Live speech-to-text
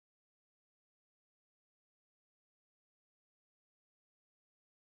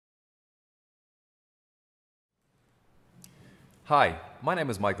Hi, my name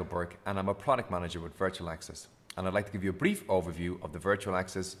is Michael Burke and I'm a product manager with Virtual Access, and I'd like to give you a brief overview of the Virtual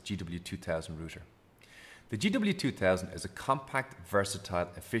Access GW2000 router. The GW2000 is a compact, versatile,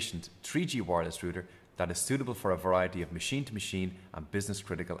 efficient 3G wireless router that is suitable for a variety of machine-to-machine and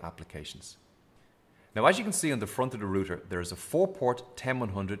business-critical applications. Now, as you can see on the front of the router, there is a 4-port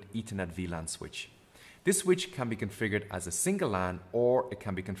 10100 Ethernet VLAN switch. This switch can be configured as a single LAN, or it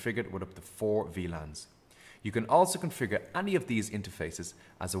can be configured with up to 4 VLANs. You can also configure any of these interfaces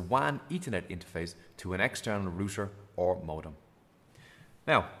as a WAN Ethernet interface to an external router or modem.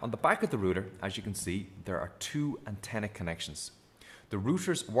 Now, on the back of the router, as you can see, there are 2 antenna connections. The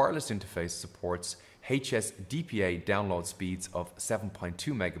router's wireless interface supports HS-DPA download speeds of 7.2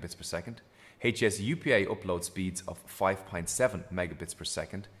 megabits per second, HS-UPA upload speeds of 5.7 megabits per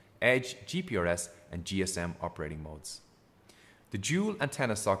second, Edge, GPRS and GSM operating modes. The dual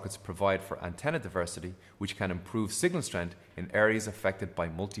antenna sockets provide for antenna diversity, which can improve signal strength in areas affected by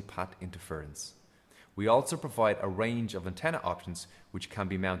multipath interference. We also provide a range of antenna options which can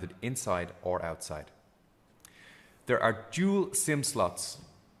be mounted inside or outside. There are dual SIM slots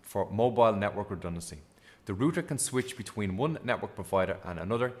for mobile network redundancy. The router can switch between one network provider and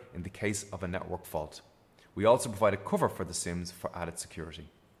another in the case of a network fault. We also provide a cover for the SIMs for added security.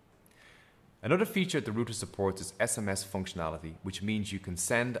 Another feature the router supports is SMS functionality, which means you can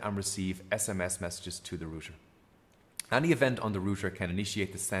send and receive SMS messages to the router. Any event on the router can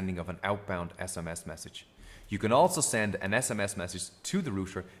initiate the sending of an outbound SMS message. You can also send an SMS message to the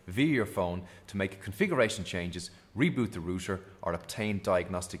router via your phone to make configuration changes, reboot the router, or obtain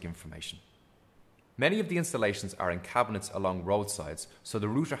diagnostic information. Many of the installations are in cabinets along roadsides, so the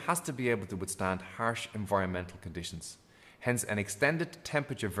router has to be able to withstand harsh environmental conditions. Hence, an extended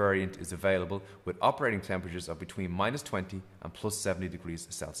temperature variant is available with operating temperatures of between -20 and +70 degrees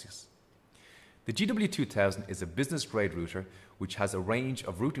Celsius. The GW2000 is a business-grade router which has a range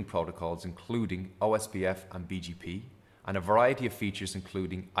of routing protocols including OSPF and BGP, and a variety of features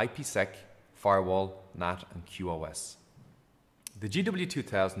including IPsec, firewall, NAT and QoS. The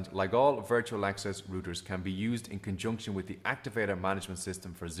GW2000, like all virtual access routers, can be used in conjunction with the activator management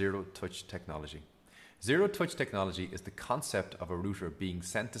system for zero-touch technology. Zero-touch technology is the concept of a router being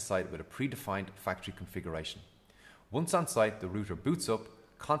sent to site with a predefined factory configuration. Once on site, the router boots up,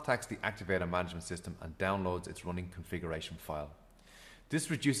 contacts the activator management system and downloads its running configuration file. This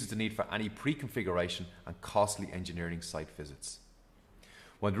reduces the need for any pre-configuration and costly engineering site visits.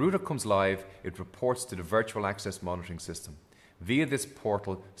 When the router comes live, it reports to the Virtual Access monitoring system. Via this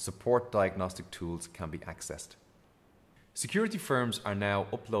portal, support diagnostic tools can be accessed. Security firms are now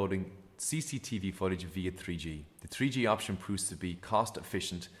uploading CCTV footage via 3G. The 3G option proves to be cost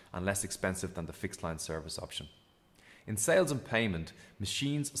efficient and less expensive than the fixed line service option. In sales and payment,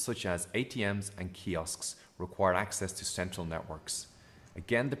 machines such as ATMs and kiosks require access to central networks.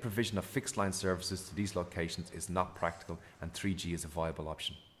 Again, the provision of fixed line services to these locations is not practical, and 3G is a viable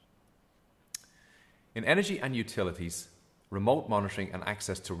option. In energy and utilities, remote monitoring and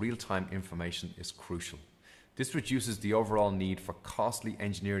access to real-time information is crucial. This reduces the overall need for costly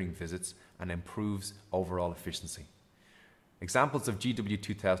engineering visits and improves overall efficiency. Examples of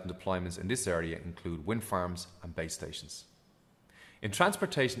GW2000 deployments in this area include wind farms and base stations. In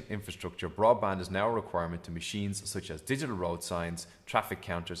transportation infrastructure, broadband is now a requirement to machines such as digital road signs, traffic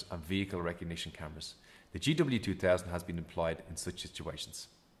counters and vehicle recognition cameras. The GW2000 has been employed in such situations.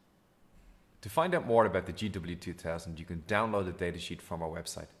 To find out more about the GW2000, you can download the datasheet from our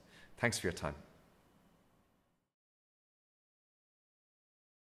website. Thanks for your time.